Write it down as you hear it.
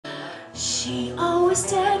She always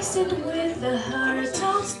takes it with a heart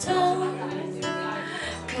of stone,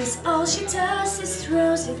 'cause all she does is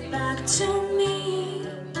throws it back to me.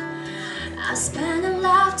 I spent a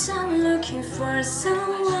lifetime looking for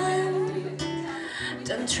someone.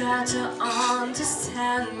 Don't try to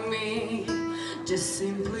understand me, just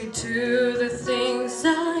simply do the things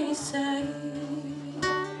I say.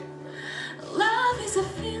 Love is a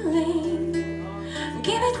feeling,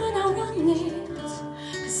 give it when I want it,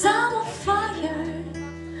 'cause I'm on fire,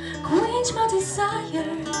 quench my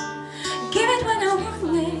desire. Give it when I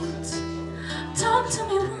want it, talk to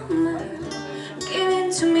me woman, give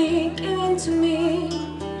it to me, give it to me.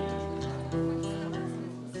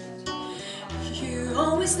 You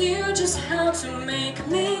always knew just how to make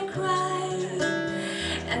me cry,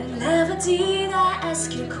 and never did I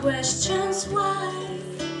ask you questions why.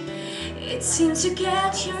 It seems you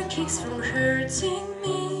get your kicks from hurting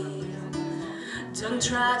me. Don't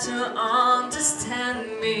try to understand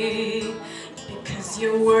me, because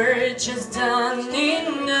your words just don't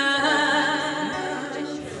enough.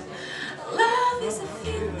 Love is a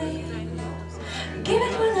feeling, give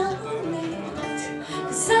it when I want it,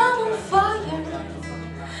 'cause I'm on fire,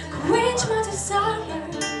 quench my desire.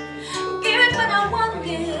 Give it when I want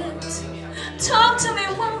it, talk to me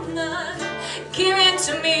woman, give it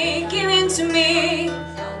to me, give it to me.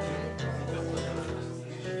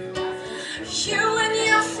 You and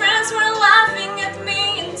your friends were laughing at me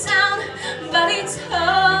in town, but it's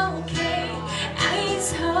okay,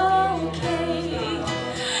 it's okay.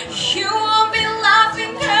 You won't be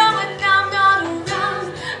laughing there when I'm not around.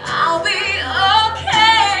 I'll be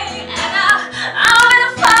okay, and I'll be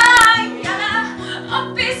fine, and a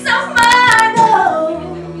peace of mind. Oh.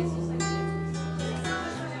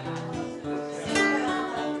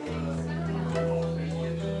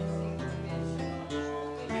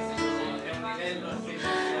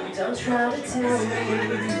 Don't try to tell me,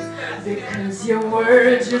 because your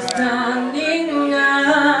words just aren't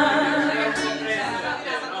enough.